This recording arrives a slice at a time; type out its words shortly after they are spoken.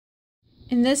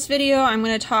In this video, I'm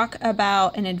going to talk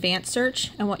about an advanced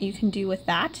search and what you can do with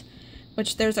that,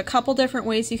 which there's a couple different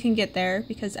ways you can get there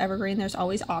because Evergreen, there's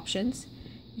always options.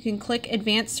 You can click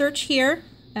advanced search here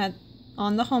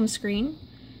on the home screen.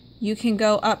 You can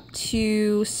go up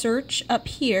to search up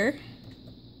here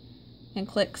and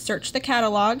click search the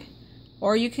catalog,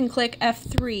 or you can click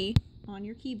F3 on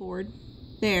your keyboard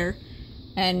there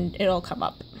and it'll come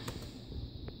up.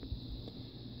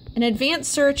 An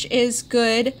advanced search is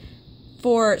good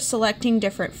for selecting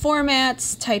different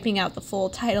formats, typing out the full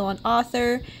title and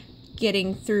author,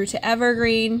 getting through to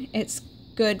Evergreen. It's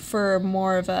good for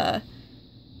more of a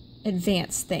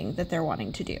advanced thing that they're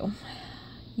wanting to do.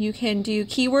 You can do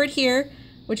keyword here,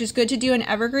 which is good to do in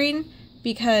Evergreen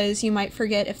because you might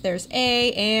forget if there's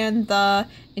a and the,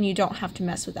 and you don't have to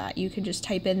mess with that. You can just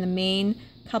type in the main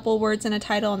couple words in a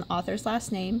title and the author's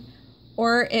last name.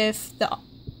 Or if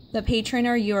the patron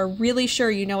or you are really sure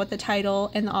you know what the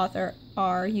title and the author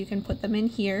are, you can put them in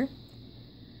here.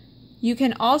 You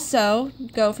can also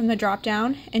go from the drop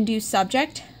down and do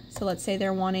subject. So let's say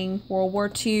they're wanting World War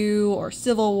II or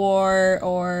Civil War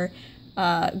or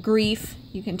grief.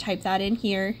 You can type that in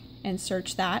here and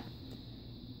search that.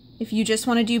 If you just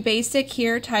want to do basic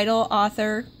here, title,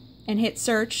 author, and hit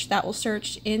search, that will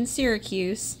search in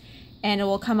Syracuse and it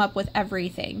will come up with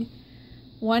everything.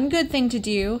 One good thing to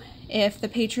do if the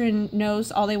patron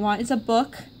knows all they want is a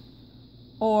book,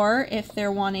 or if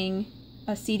they're wanting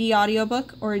a CD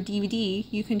audiobook or a DVD,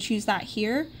 you can choose that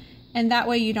here, and that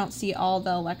way you don't see all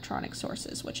the electronic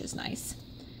sources, which is nice.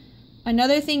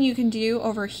 Another thing you can do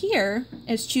over here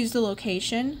is choose the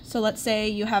location. So let's say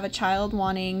you have a child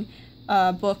wanting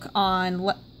a book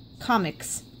on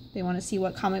comics. They want to see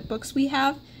what comic books we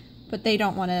have, but they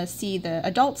don't want to see the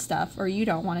adult stuff, or you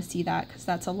don't want to see that because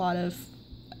that's a lot of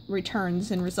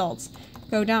returns and results.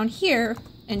 Go down here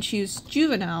and choose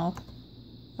juvenile.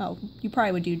 Oh, you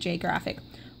probably would do J graphic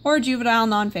or juvenile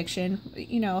nonfiction,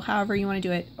 you know, however you want to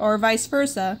do it, or vice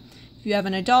versa. If you have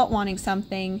an adult wanting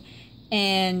something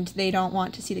and they don't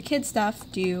want to see the kids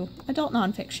stuff, do adult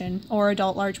nonfiction or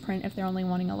adult large print if they're only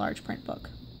wanting a large print book.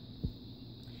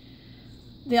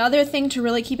 The other thing to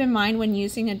really keep in mind when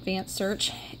using advanced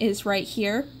search is right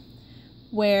here,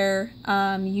 where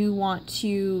you want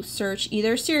to search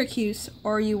either Syracuse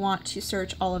or you want to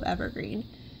search all of Evergreen.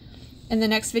 In the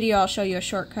next video, I'll show you a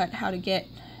shortcut how to get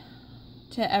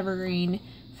to Evergreen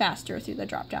faster through the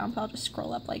drop down, but I'll just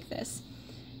scroll up like this.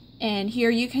 And here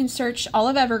you can search all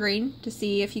of Evergreen to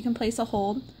see if you can place a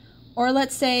hold, or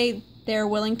let's say they're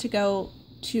willing to go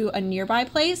to a nearby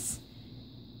place.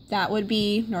 That would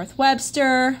be North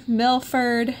Webster,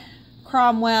 Milford,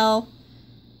 Cromwell.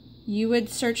 You would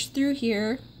search through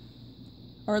here,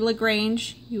 or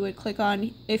LaGrange. You would click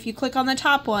on, if you click on the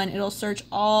top one, it'll search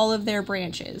all of their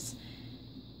branches.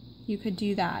 You could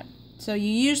do that. So you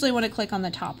usually want to click on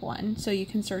the top one so you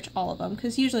can search all of them,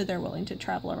 because usually they're willing to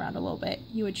travel around a little bit.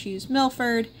 You would choose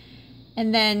Milford,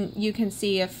 and then you can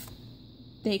see if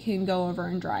they can go over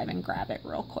and drive and grab it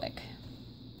real quick.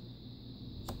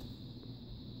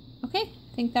 Okay,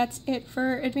 I think that's it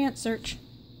for advanced search.